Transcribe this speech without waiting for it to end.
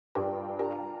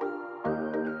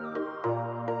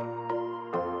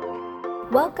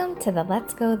Welcome to the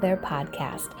Let's Go There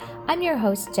podcast. I'm your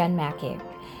host, Jen Mackey.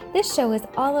 This show is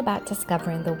all about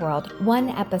discovering the world one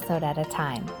episode at a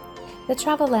time. The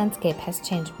travel landscape has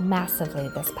changed massively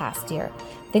this past year.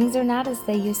 Things are not as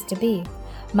they used to be.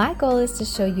 My goal is to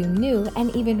show you new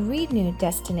and even renewed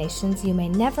destinations you may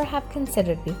never have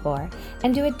considered before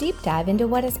and do a deep dive into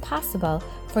what is possible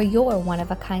for your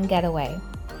one-of-a-kind getaway.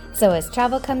 So as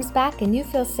travel comes back and you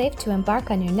feel safe to embark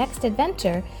on your next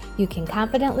adventure, you can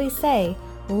confidently say,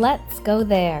 let's go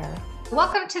there.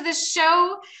 Welcome to the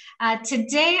show.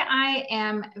 Today I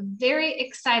am very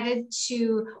excited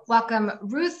to welcome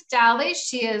Ruth Dowley.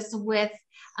 She is with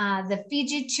the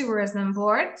Fiji Tourism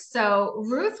Board. So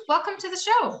Ruth, welcome to the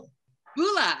show.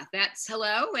 Bula, that's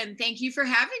hello, and thank you for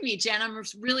having me, Jen. I'm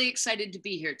really excited to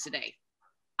be here today.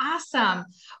 Awesome.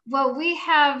 Well, we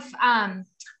have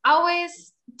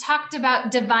always talked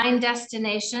about divine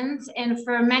destinations, and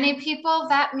for many people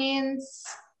that means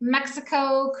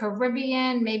Mexico,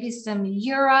 Caribbean, maybe some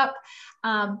Europe,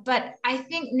 but I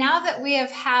think now that we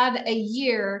have had a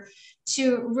year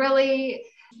to really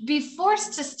be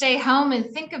forced to stay home and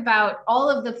think about all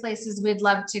of the places we'd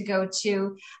love to go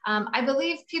to, I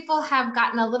believe people have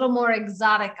gotten a little more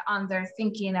exotic on their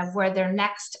thinking of where their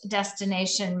next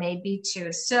destination may be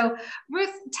to. So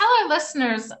Ruth, tell our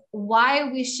listeners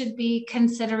why we should be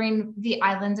considering the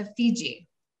island of Fiji.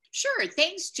 Sure.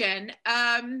 Thanks, Jen.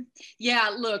 Yeah,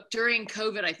 look, during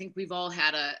COVID, I think we've all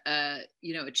had a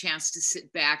chance to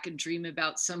sit back and dream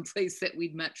about some place that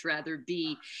we'd much rather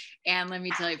be. And let me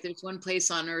tell you, if there's one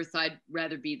place on earth I'd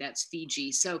rather be, that's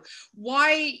Fiji. So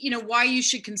why you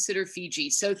should consider Fiji.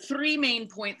 So three main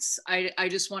points I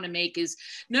just want to make is,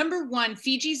 number one,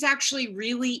 Fiji's actually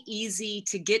really easy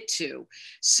to get to.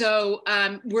 So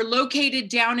we're located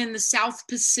down in the South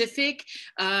Pacific.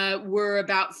 We're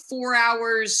about 4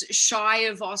 hours shy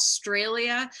of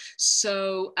Australia.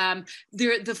 So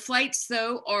the flights,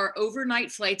 though, are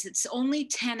overnight flights. It's only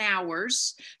 10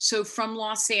 hours. So from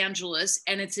Los Angeles,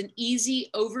 and it's an easy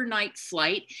overnight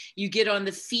flight. You get on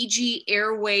the Fiji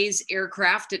Airways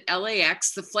aircraft at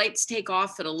LAX. The flights take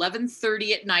off at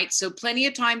 11:30 at night. So plenty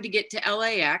of time to get to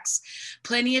LAX,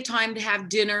 plenty of time to have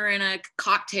dinner and a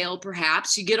cocktail,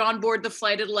 perhaps. You get on board the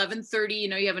flight at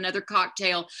 11:30, you have another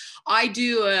cocktail. I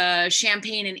do a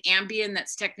champagne and Ambien.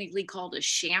 That's technically called a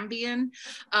Shambian.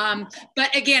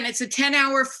 But again, it's a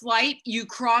 10-hour flight. You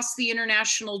cross the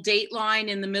international date line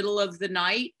in the middle of the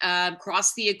night,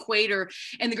 cross the equator.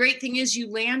 And the great thing is you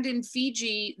land in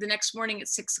Fiji the next morning at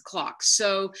 6 o'clock.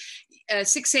 So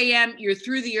 6 a.m., you're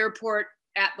through the airport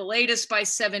at the latest by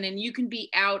 7, and you can be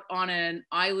out on an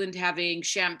island having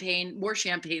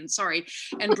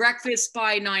and breakfast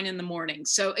by 9 in the morning.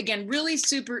 So again, really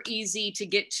super easy to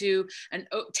get to, an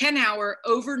 10-hour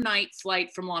overnight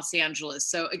flight from Los Angeles.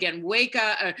 So again, wake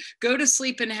up, go to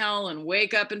sleep in hell and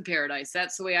wake up in paradise.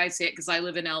 That's the way I say it, because I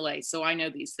live in LA, so I know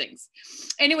these things.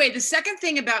 Anyway, the second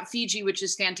thing about Fiji, which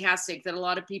is fantastic, that a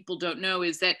lot of people don't know,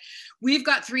 is that we've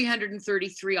got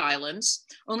 333 islands.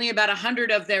 Only about 100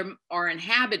 of them are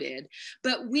inhabited,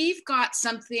 but we've got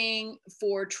something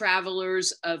for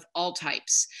travelers of all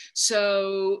types.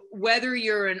 So whether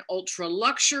you're an ultra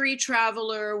luxury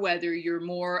traveler, whether you're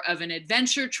more of an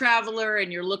adventure traveler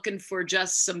and you're looking for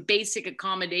just some basic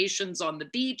accommodations on the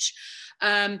beach,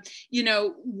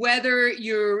 whether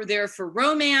you're there for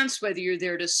romance, whether you're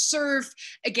there to surf,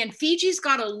 again, Fiji's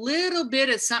got a little bit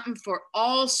of something for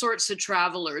all sorts of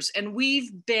travelers. And we've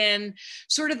been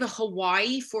sort of the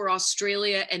Hawaii for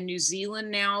Australia and New Zealand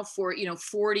now for,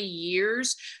 40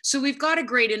 years. So we've got a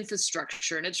great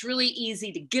infrastructure, and it's really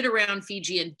easy to get around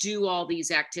Fiji and do all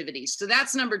these activities. So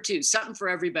that's number two, something for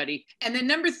everybody. And then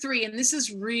number three, and this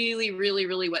is really, really,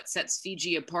 really what sets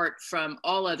Fiji apart from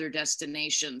all other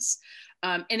destinations.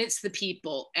 And it's the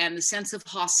people and the sense of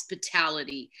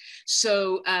hospitality.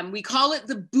 So we call it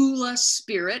the Bula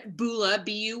spirit. Bula,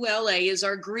 B-U-L-A, is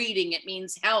our greeting. It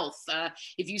means health.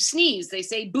 If you sneeze, they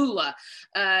say Bula.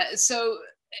 So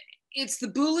it's the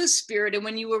Bula spirit. And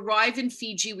when you arrive in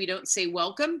Fiji, we don't say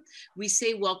welcome. We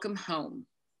say welcome home.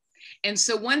 And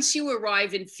so once you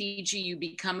arrive in Fiji, you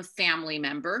become a family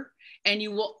member. And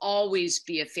you will always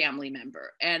be a family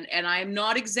member. And I'm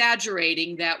not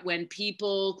exaggerating that when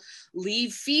people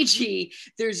leave Fiji,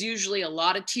 there's usually a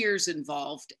lot of tears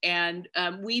involved. And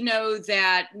we know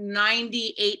that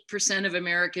 98% of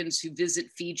Americans who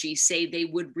visit Fiji say they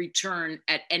would return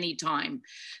at any time.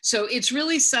 So it's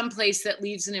really someplace that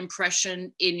leaves an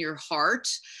impression in your heart.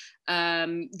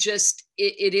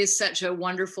 It is such a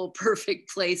wonderful,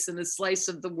 perfect place and a slice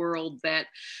of the world that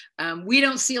we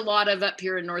don't see a lot of up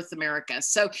here in North America.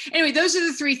 So anyway, those are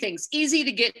the three things: easy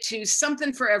to get to,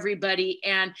 something for everybody,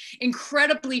 and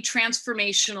incredibly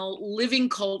transformational living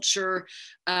culture,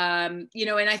 and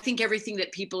I think everything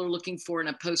that people are looking for in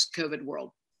a post-COVID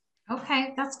world.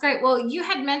 Okay, that's great. Well, you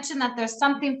had mentioned that there's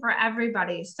something for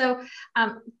everybody. So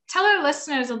tell our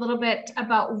listeners a little bit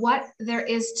about what there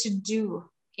is to do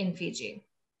in Fiji.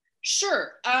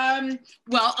 Sure.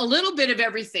 Well, a little bit of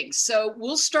everything. So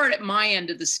we'll start at my end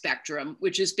of the spectrum,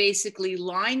 which is basically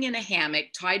lying in a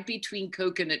hammock tied between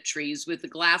coconut trees with a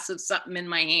glass of something in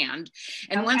my hand.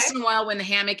 And once in a while, when the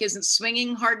hammock isn't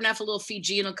swinging hard enough, a little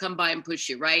Fijian will come by and push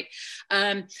you, right?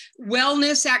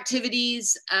 Wellness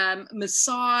activities,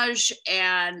 massage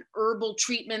and herbal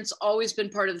treatments, always been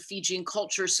part of the Fijian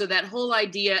culture. So that whole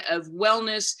idea of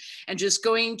wellness and just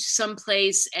going to some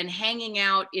place and hanging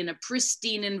out in a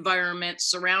pristine environment,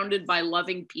 surrounded by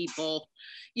loving people,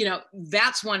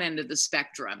 that's one end of the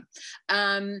spectrum.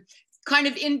 Kind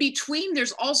of in between,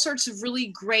 there's all sorts of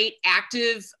really great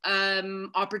active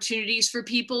opportunities for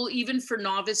people, even for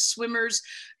novice swimmers.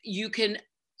 You can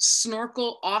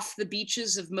snorkel off the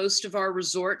beaches of most of our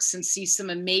resorts and see some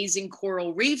amazing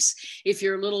coral reefs. If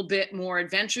you're a little bit more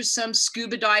adventuresome,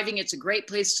 scuba diving, it's a great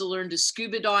place to learn to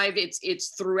scuba dive.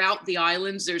 It's throughout the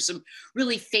islands. There's some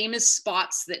really famous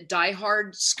spots that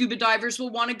diehard scuba divers will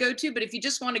want to go to, but if you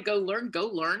just want to go learn.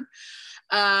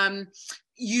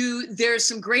 There's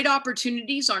some great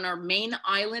opportunities on our main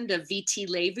island of Viti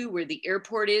Levu, where the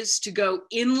airport is, to go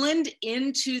inland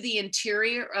into the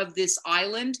interior of this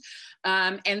island.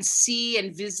 And see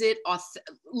and visit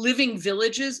living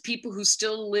villages, people who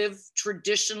still live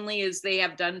traditionally as they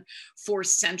have done for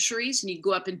centuries, and you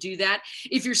go up and do that.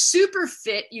 If you're super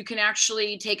fit, you can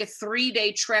actually take a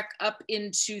 3-day trek up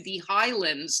into the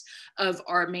highlands of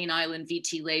our main island,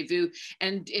 Viti Levu,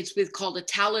 and it's called a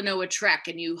Talanoa trek,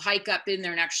 and you hike up in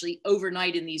there and actually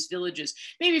overnight in these villages,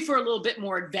 maybe for a little bit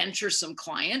more adventuresome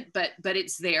client, but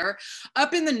it's there.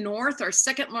 Up in the north, our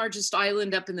second largest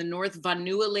island up in the north,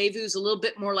 Vanua Levu, a little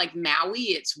bit more like Maui.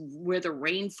 It's where the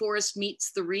rainforest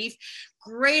meets the reef.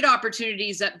 Great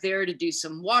opportunities up there to do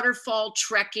some waterfall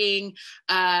trekking,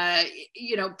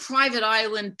 private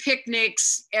island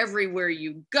picnics everywhere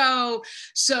you go.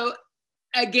 So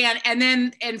again,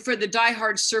 and for the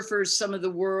diehard surfers, some of the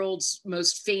world's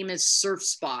most famous surf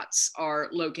spots are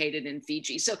located in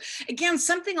Fiji. So again,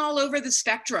 something all over the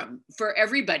spectrum for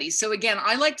everybody. So again,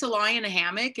 I like to lie in a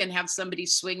hammock and have somebody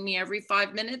swing me every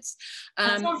 5 minutes.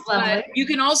 But you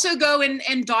can also go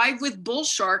and dive with bull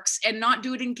sharks and not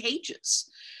do it in cages.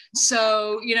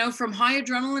 So, from high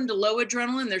adrenaline to low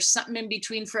adrenaline, there's something in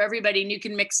between for everybody, and you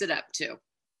can mix it up too.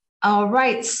 All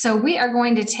right, so we are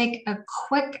going to take a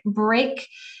quick break,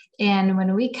 and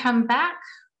when we come back,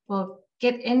 we'll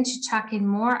get into talking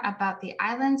more about the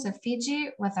islands of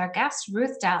Fiji with our guest,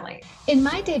 Ruth Daly. In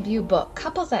my debut book,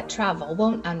 Couples That Travel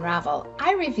Won't Unravel,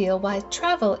 I reveal why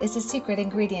travel is a secret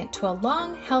ingredient to a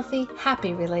long, healthy,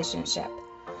 happy relationship.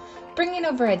 Bringing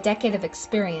over a decade of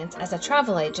experience as a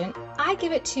travel agent, I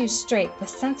give it to you straight with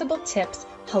sensible tips,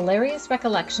 hilarious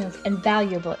recollections, and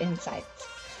valuable insights.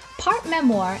 Part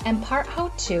memoir and part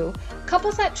how-to,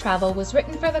 Couples That Travel was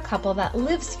written for the couple that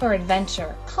lives for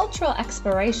adventure, cultural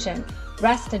exploration,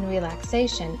 rest and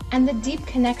relaxation, and the deep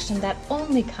connection that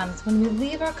only comes when we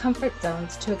leave our comfort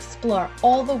zones to explore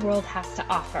all the world has to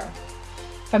offer.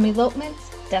 From elopements,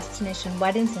 destination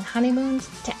weddings and honeymoons,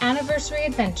 to anniversary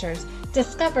adventures,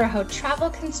 discover how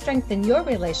travel can strengthen your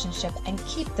relationship and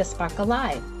keep the spark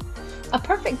alive. A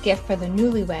perfect gift for the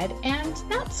newlywed and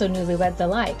not so newlyweds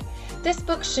alike. This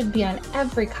book should be on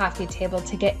every coffee table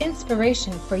to get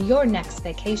inspiration for your next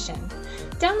vacation.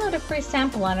 Download a free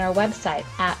sample on our website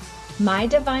at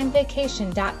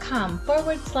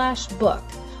mydivinevacation.com/book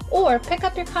or pick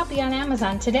up your copy on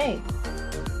Amazon today.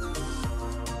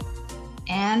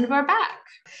 And we're back.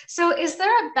 So is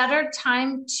there a better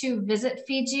time to visit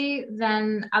Fiji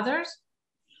than others?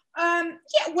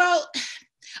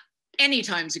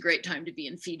 Anytime's a great time to be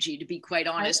in Fiji, to be quite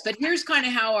honest. But here's kind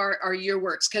of how our year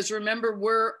works. Because remember,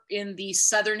 we're in the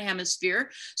southern hemisphere.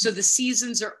 So the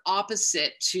seasons are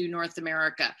opposite to North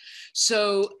America.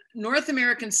 So North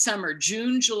American summer,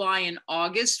 June, July, and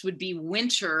August would be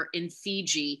winter in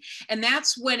Fiji. And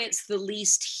that's when it's the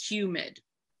least humid.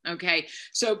 Okay.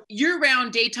 So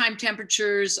year-round daytime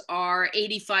temperatures are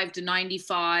 85 to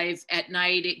 95. At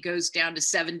night, it goes down to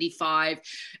 75.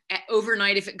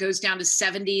 Overnight, if it goes down to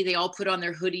 70, they all put on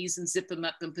their hoodies and zip them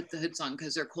up and put the hoods on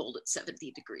because they're cold at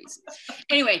 70 degrees.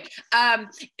 Anyway,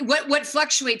 what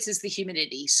fluctuates is the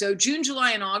humidity. So June,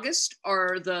 July, and August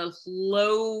are the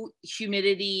low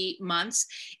humidity months.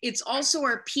 It's also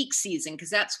our peak season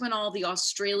because that's when all the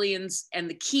Australians and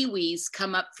the Kiwis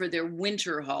come up for their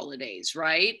winter holidays,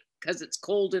 right? Because it's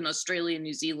cold in Australia and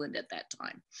New Zealand at that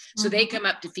time. So they come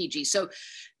up to Fiji. So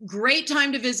great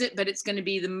time to visit, but it's going to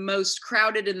be the most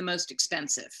crowded and the most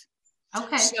expensive.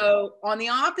 Okay. So on the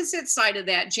opposite side of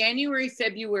that, January,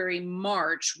 February,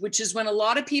 March, which is when a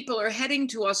lot of people are heading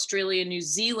to Australia, New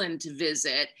Zealand to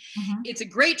visit, it's a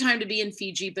great time to be in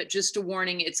Fiji, but just a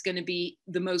warning, it's going to be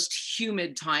the most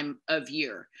humid time of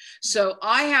year. So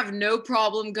I have no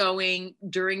problem going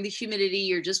during the humidity.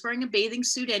 You're just wearing a bathing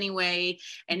suit anyway.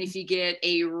 And if you get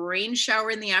a rain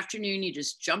shower in the afternoon, you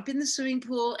just jump in the swimming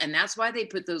pool. And that's why they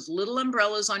put those little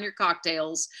umbrellas on your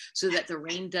cocktails so that the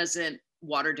rain doesn't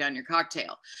water down your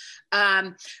cocktail.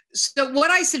 So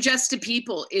what I suggest to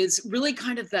people is really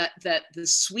kind of the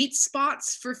sweet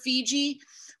spots for Fiji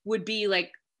would be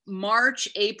like March,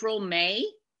 April, May,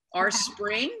 our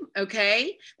spring.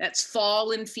 Okay. That's fall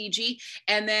in Fiji.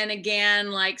 And then again,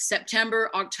 like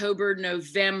September, October,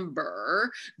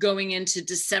 November, going into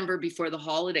December before the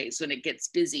holidays when it gets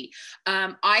busy.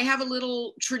 I have a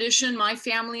little tradition. My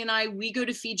family and I, we go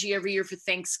to Fiji every year for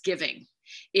Thanksgiving.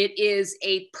 It is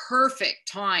a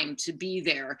perfect time to be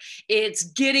there. It's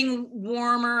getting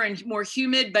warmer and more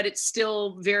humid, but it's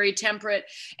still very temperate.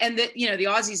 And the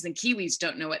Aussies and Kiwis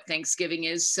don't know what Thanksgiving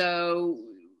is. So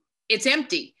it's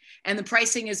empty and the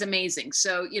pricing is amazing.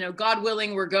 So, God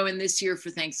willing, we're going this year for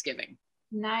Thanksgiving.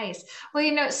 Nice.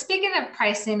 Well, speaking of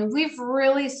pricing, we've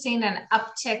really seen an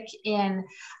uptick in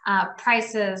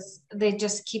prices. They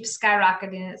just keep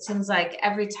skyrocketing. It seems like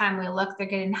every time we look, they're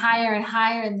getting higher and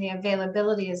higher, and the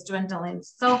availability is dwindling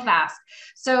so fast.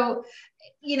 So,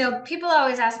 people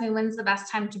always ask me, when's the best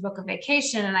time to book a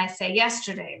vacation? And I say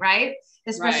yesterday, right?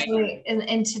 Especially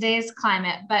in today's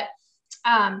climate. But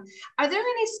are there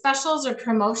any specials or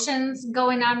promotions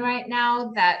going on right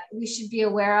now that we should be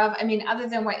aware of? I mean, other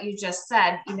than what you just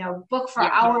said, book for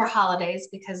our holidays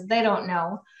because they don't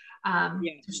know.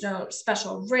 There's no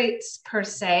special rates per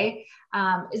se.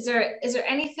 Is there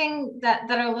anything that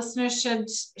our listeners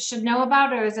should know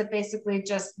about, or is it basically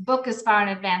just book as far in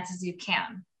advance as you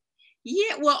can?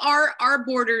 Yeah, well, our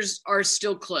borders are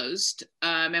still closed,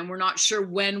 and we're not sure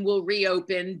when we'll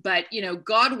reopen, but,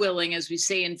 God willing, as we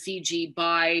say in Fiji,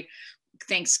 by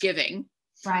Thanksgiving.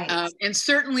 Right. And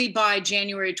certainly by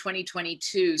January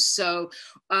 2022. So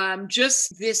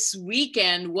just this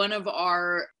weekend, one of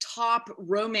our top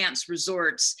romance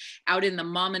resorts out in the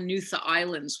Mamanutha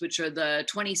Islands, which are the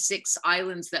 26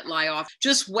 islands that lie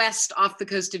just west off the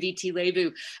coast of Viti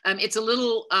Levu. It's a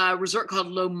little resort called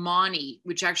Lomani,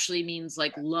 which actually means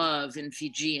like love in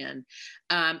Fijian.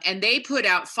 And they put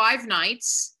out 5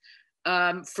 nights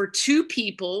for 2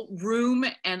 people, room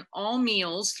and all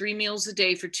meals, 3 meals a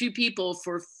day for 2 people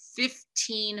for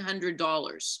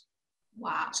 $1,500.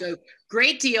 Wow. So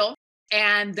great deal.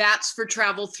 And that's for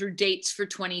travel through dates for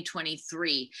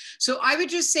 2023. So I would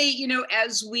just say,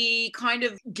 as we kind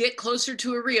of get closer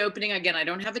to a reopening, again, I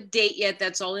don't have a date yet.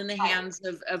 That's all in the hands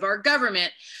of our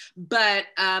government. But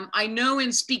I know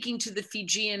in speaking to the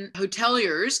Fijian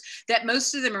hoteliers that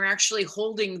most of them are actually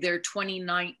holding their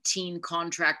 2019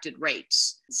 contracted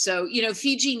rates. So,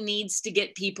 Fiji needs to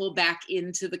get people back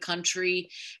into the country.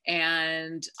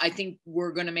 And I think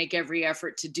we're going to make every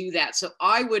effort to do that. So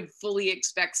I would fully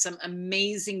expect some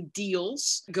amazing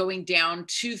deals going down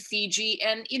to Fiji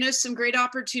and, some great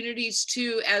opportunities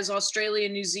too, as Australia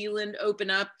and New Zealand open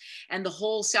up and the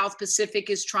whole South Pacific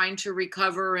is trying to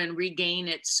recover and regain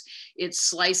its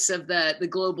slice of the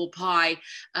global pie.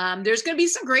 There's going to be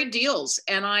some great deals.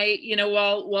 And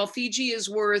while Fiji is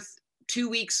worth 2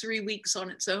 weeks, 3 weeks on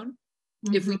its own,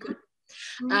 if we could.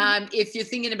 If you're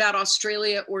thinking about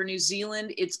Australia or New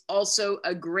Zealand, it's also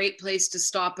a great place to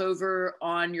stop over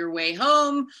on your way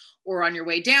home or on your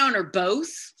way down or both.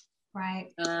 Right.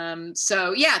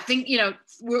 So yeah, I think,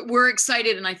 we're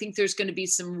excited, and I think there's going to be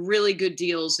some really good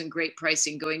deals and great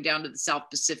pricing going down to the South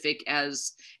Pacific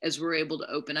as we're able to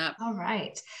open up. All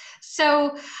right.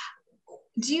 So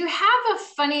do you have a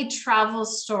funny travel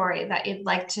story that you'd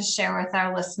like to share with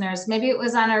our listeners? Maybe it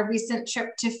was on a recent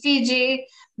trip to Fiji.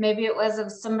 Maybe it was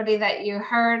of somebody that you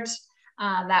heard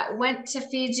that went to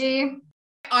Fiji.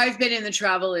 I've been in the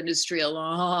travel industry a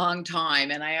long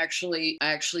time, and I actually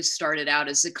started out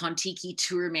as a Kontiki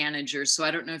tour manager. So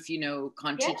I don't know if you know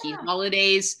Kontiki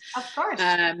holidays. Of course.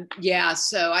 Yeah.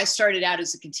 So I started out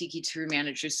as a Kontiki tour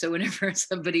manager. So whenever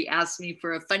somebody asks me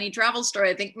for a funny travel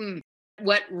story, I think,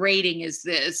 what rating is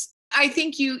this? I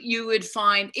think you would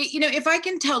find it, if I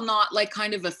can tell not like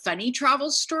kind of a funny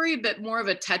travel story, but more of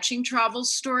a touching travel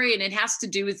story, and it has to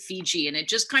do with Fiji, and it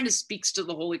just kind of speaks to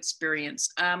the whole experience.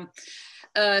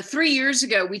 3 years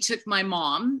ago, we took my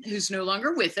mom, who's no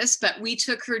longer with us, but we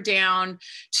took her down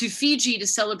to Fiji to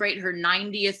celebrate her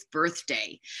 90th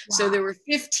birthday. Wow. So there were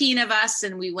 15 of us,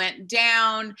 and we went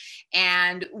down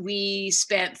and we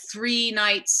spent 3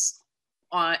 nights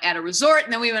at a resort,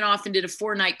 and then we went off and did a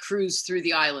 4-night cruise through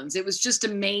the islands. It was just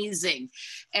amazing.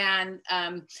 And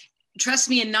trust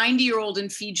me, a 90-year-old in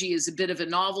Fiji is a bit of a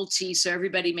novelty, so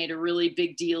everybody made a really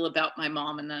big deal about my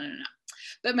mom, and no.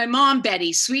 But my mom,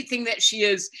 Betty, sweet thing that she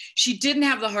is, she didn't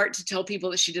have the heart to tell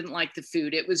people that she didn't like the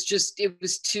food. It was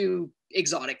too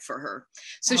exotic for her.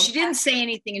 So she didn't say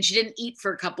anything, and she didn't eat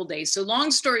for a couple days. So long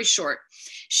story short,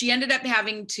 she ended up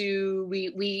having to,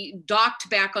 we docked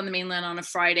back on the mainland on a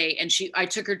Friday, and I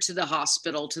took her to the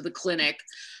hospital, to the clinic,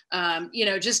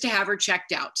 just to have her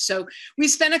checked out. So we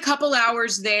spent a couple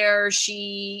hours there.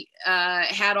 She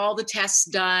had all the tests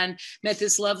done, met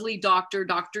this lovely doctor,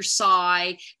 Dr.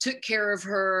 Sai, took care of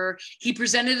her. He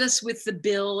presented us with the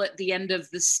bill at the end of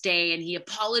the stay, and he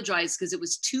apologized because it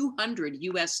was $200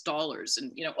 US.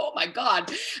 And, oh my God.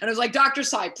 And I was like, Dr.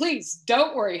 Sai, please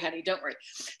don't worry, honey, don't worry.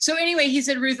 So anyway, he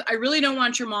said, Ruth, I really don't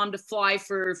want your mom to fly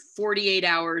for 48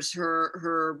 hours.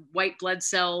 Her white blood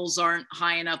cells aren't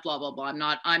high enough, blah, blah,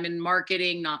 blah. I'm in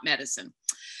marketing, not medicine.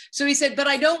 So he said, but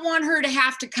I don't want her to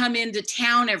have to come into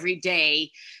town every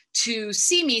day to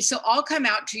see me. So I'll come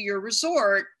out to your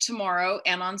resort tomorrow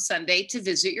and on Sunday to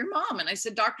visit your mom. And I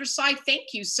said, Dr. Sai,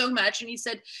 thank you so much. And he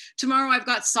said, tomorrow I've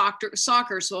got soccer,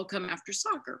 so I'll come after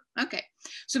soccer. Okay.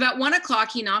 So about 1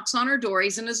 o'clock, he knocks on her door.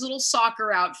 He's in his little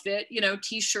soccer outfit,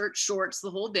 t-shirt, shorts,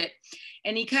 the whole bit.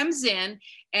 And he comes in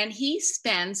and he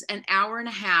spends an hour and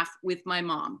a half with my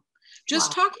mom.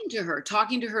 Just talking to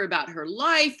her about her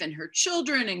life and her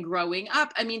children and growing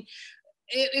up. I mean,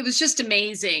 it was just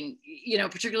amazing,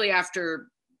 particularly after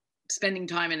spending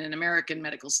time in an American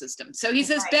medical system. So he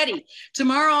says, Betty,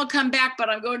 tomorrow I'll come back, but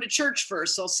I'm going to church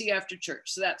first. So I'll see you after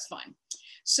church. So that's fine.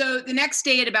 So the next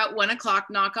day at about 1 o'clock,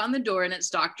 knock on the door, and it's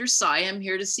Dr. Sai. I'm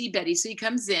here to see Betty. So he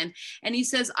comes in and he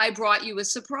says, I brought you a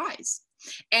surprise.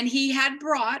 And he had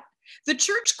brought the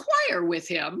church choir with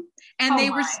him, and they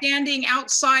were standing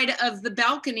outside of the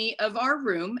balcony of our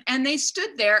room, and they stood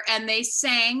there and they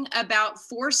sang about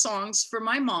 4 songs for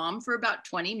my mom for about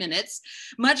 20 minutes,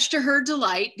 much to her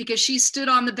delight, because she stood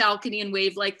on the balcony and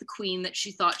waved like the queen that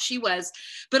she thought she was,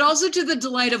 but also to the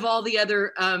delight of all the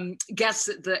other guests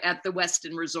at the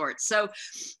Westin Resort. So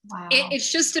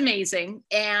it's just amazing.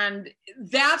 And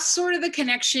that's sort of the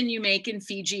connection you make in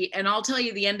Fiji. And I'll tell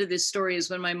you, the end of this story is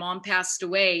when my mom passed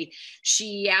away,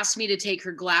 she asked me to take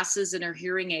her glasses and her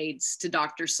hearing aids to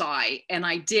Dr. Sai, and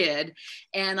I did.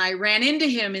 And I ran into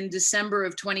him in December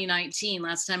of 2019,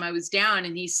 last time I was down,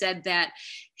 and he said that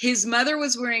his mother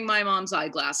was wearing my mom's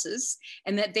eyeglasses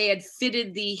and that they had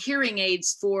fitted the hearing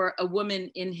aids for a woman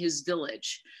in his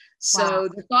village. So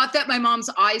the thought that my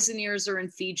mom's eyes and ears are in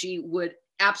Fiji would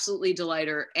absolutely delight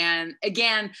her. And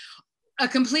again, a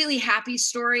completely happy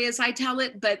story as I tell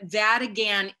it, but that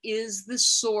again is the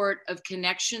sort of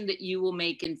connection that you will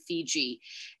make in Fiji.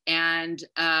 And,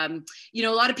 a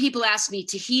lot of people ask me,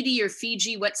 Tahiti or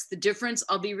Fiji, what's the difference?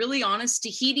 I'll be really honest.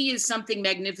 Tahiti is something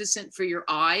magnificent for your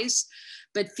eyes,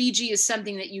 but Fiji is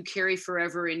something that you carry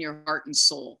forever in your heart and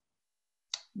soul.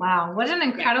 Wow, what an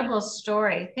incredible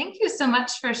story. Thank you so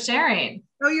much for sharing.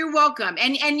 Oh, you're welcome.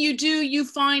 And you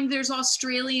find there's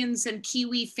Australians and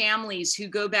Kiwi families who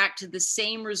go back to the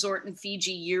same resort in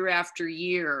Fiji year after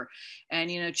year.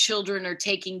 And, children are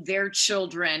taking their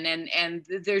children, and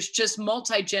there's just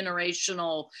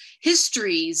multi-generational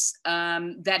histories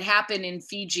that happen in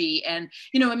Fiji. And,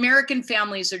 American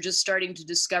families are just starting to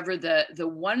discover the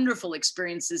wonderful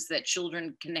experiences that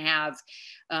children can have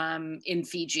in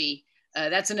Fiji.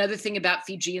 That's another thing about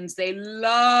Fijians. They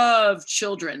love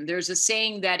children. There's a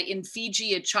saying that in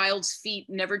Fiji, a child's feet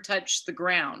never touch the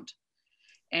ground.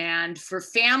 And for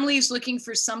families looking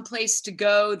for some place to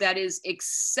go that is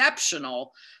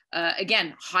exceptional,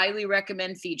 again, highly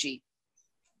recommend Fiji.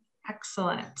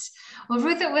 Excellent. Well,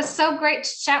 Ruth, it was so great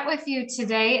to chat with you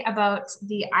today about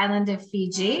the island of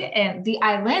Fiji, and the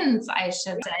islands, I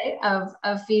should say, of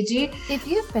Fiji. If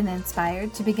you've been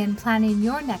inspired to begin planning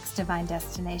your next divine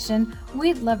destination,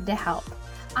 we'd love to help.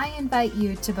 I invite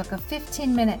you to book a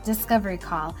 15-minute discovery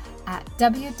call at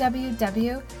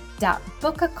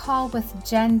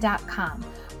www.bookacallwithjen.com,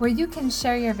 where you can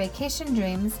share your vacation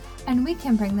dreams and we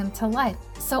can bring them to life.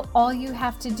 So all you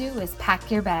have to do is pack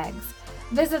your bags.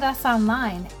 Visit us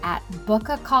online at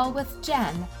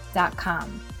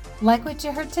bookacallwithjen.com. Like what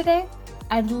you heard today?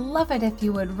 I'd love it if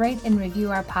you would rate and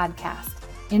review our podcast.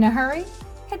 In a hurry?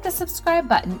 Hit the subscribe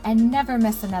button and never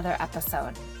miss another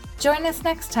episode. Join us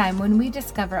next time when we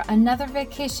discover another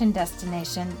vacation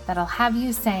destination that'll have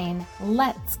you saying,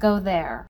 "Let's go there."